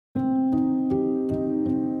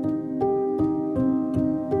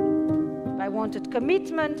wanted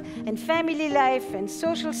commitment and family life and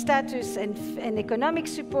social status and economic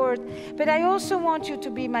support, but I also want you to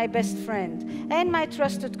be my best friend and my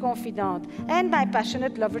trusted confidant and my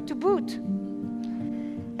passionate lover to boot.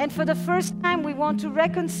 And for the first time, we want to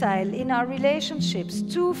reconcile in our relationships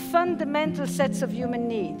two fundamental sets of human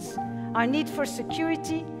needs: our need for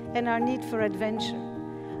security and our need for adventure,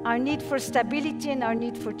 our need for stability and our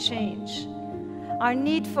need for change, our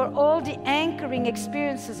need for all the anchoring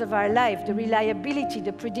experiences of our life, the reliability,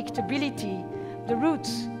 the predictability, the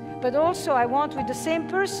roots. But also I want with the same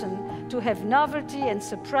person to have novelty and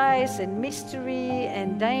surprise and mystery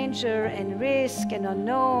and danger and risk and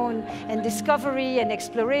unknown and discovery and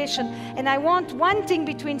exploration. And I want one thing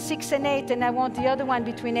between 6 and 8, and I want the other one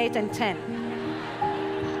between 8 and 10.